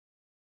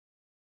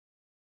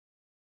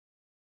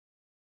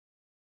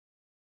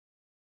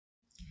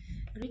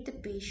Greet the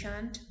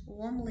patient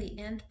warmly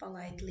and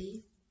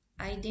politely.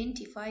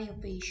 Identify your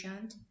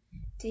patient.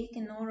 Take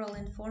an oral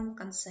informed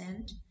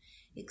consent.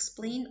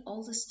 Explain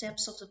all the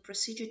steps of the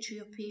procedure to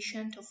your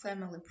patient or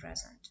family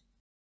present.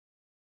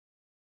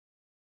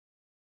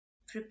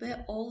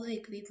 Prepare all the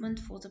equipment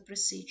for the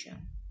procedure.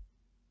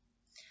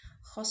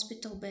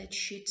 Hospital bed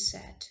sheet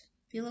set.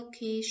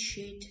 Pillowcase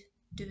sheet,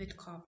 duvet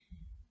cover.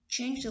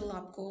 Change the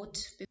lab coat.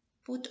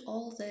 Put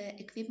all the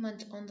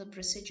equipment on the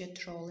procedure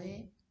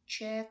trolley.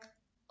 Check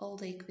all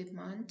the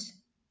equipment.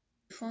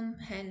 Perform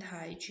hand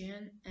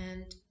hygiene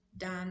and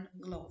don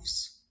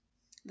gloves.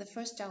 The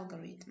first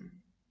algorithm.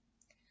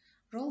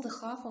 Roll the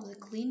half of the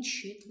clean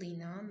sheet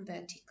linen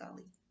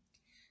vertically.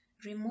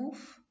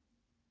 Remove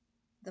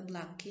the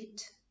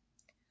blanket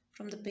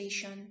from the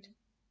patient.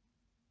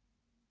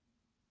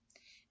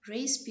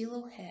 Raise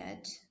pillow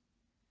head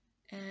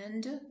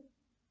and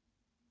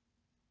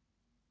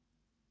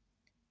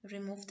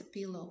remove the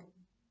pillow.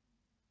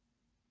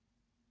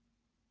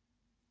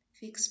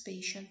 Fix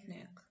patient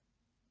neck.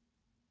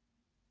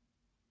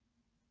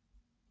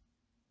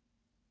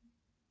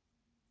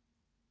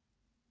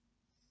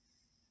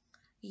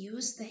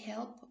 Use the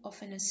help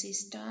of an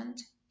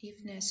assistant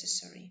if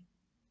necessary.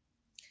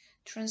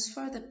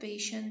 Transfer the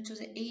patient to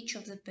the edge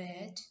of the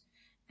bed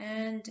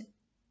and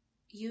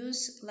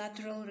use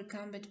lateral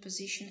recumbent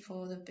position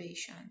for the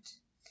patient.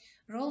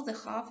 Roll the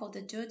half of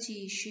the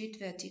dirty sheet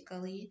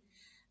vertically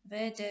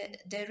where the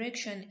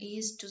direction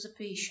is to the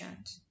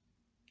patient.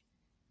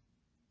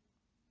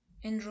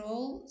 And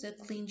roll the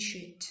clean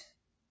sheet.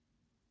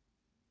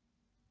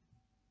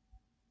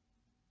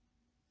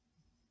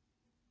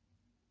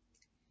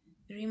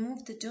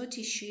 Remove the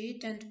dirty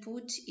sheet and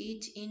put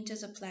it into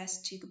the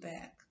plastic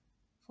bag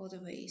for the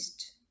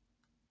waste.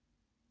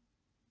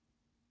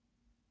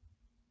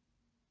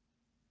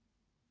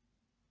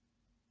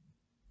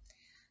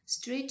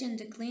 Straighten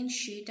the clean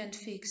sheet and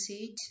fix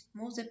it.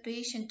 Move the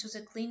patient to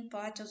the clean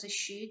part of the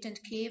sheet and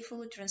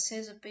carefully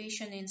transfer the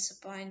patient in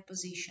supine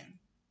position.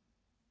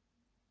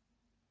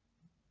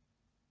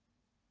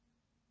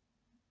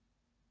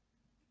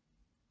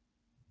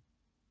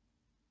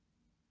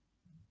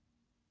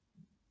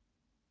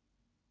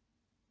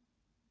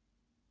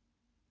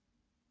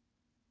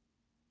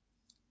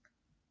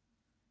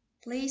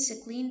 Place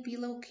a clean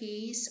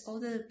pillowcase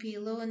over the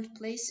pillow and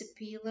place the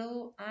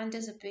pillow under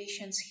the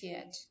patient's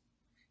head.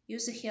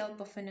 Use the help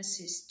of an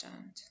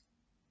assistant.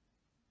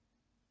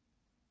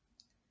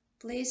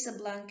 Place a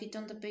blanket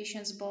on the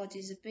patient's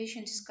body. The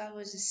patient is covered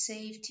with a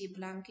safety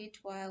blanket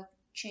while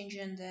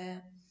changing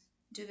the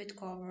duvet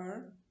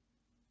cover.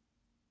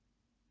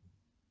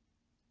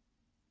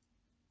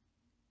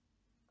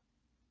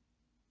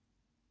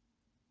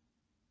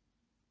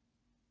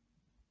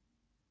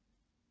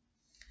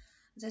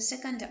 The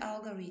second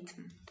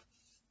algorithm.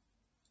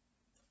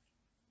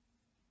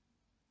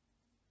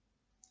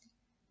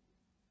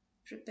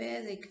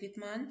 Prepare the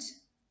equipment.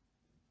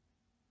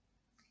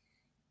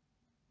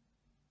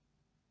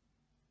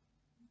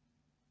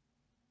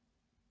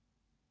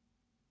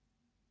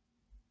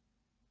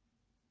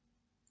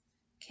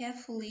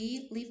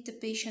 Carefully lift the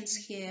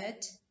patient's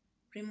head.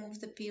 Remove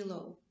the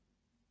pillow.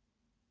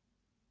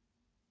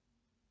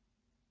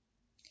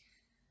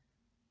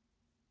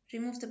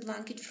 Remove the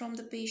blanket from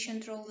the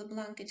patient. Roll the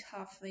blanket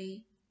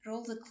halfway.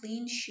 Roll the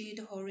clean sheet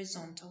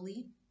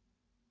horizontally.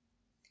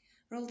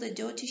 Roll the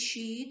dirty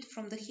sheet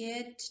from the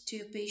head to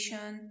your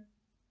patient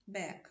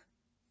back.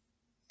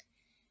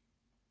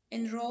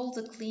 And roll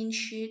the clean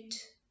sheet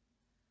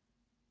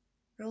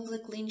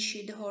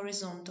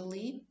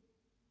horizontally.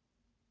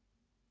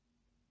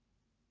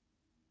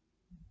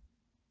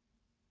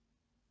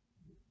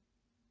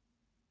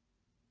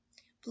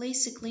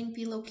 Place a clean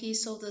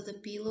pillowcase over the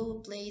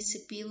pillow. Place a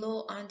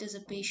pillow under the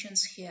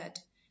patient's head.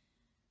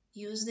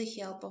 Use the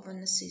help of an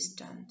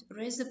assistant.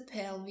 Raise the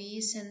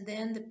pelvis and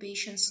then the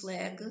patient's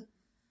leg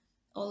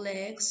or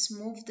legs.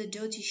 Move the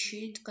dirty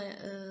sheet,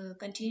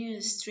 continue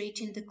to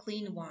straighten the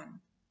clean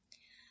one.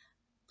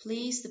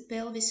 Place the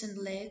pelvis and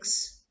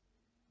legs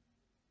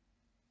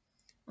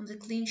on the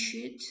clean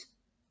sheet.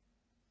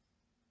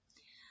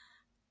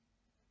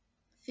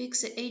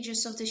 Fix the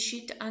edges of the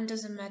sheet under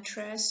the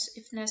mattress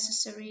if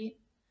necessary.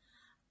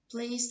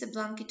 Place the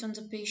blanket on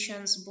the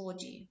patient's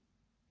body.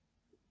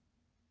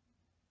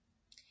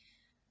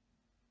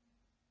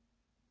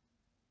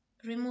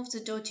 Remove the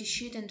dirty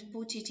sheet and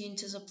put it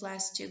into the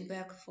plastic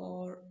bag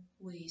for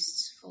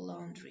waste, for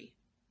laundry.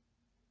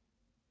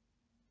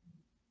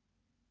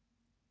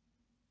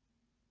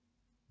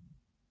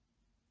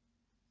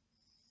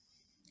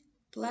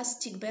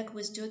 Plastic bag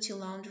with dirty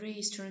laundry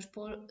is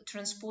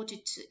transported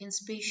in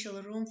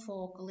special room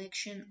for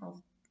collection of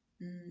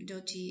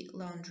dirty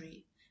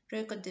laundry.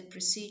 Record the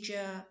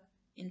procedure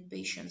in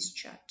patient's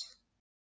chat.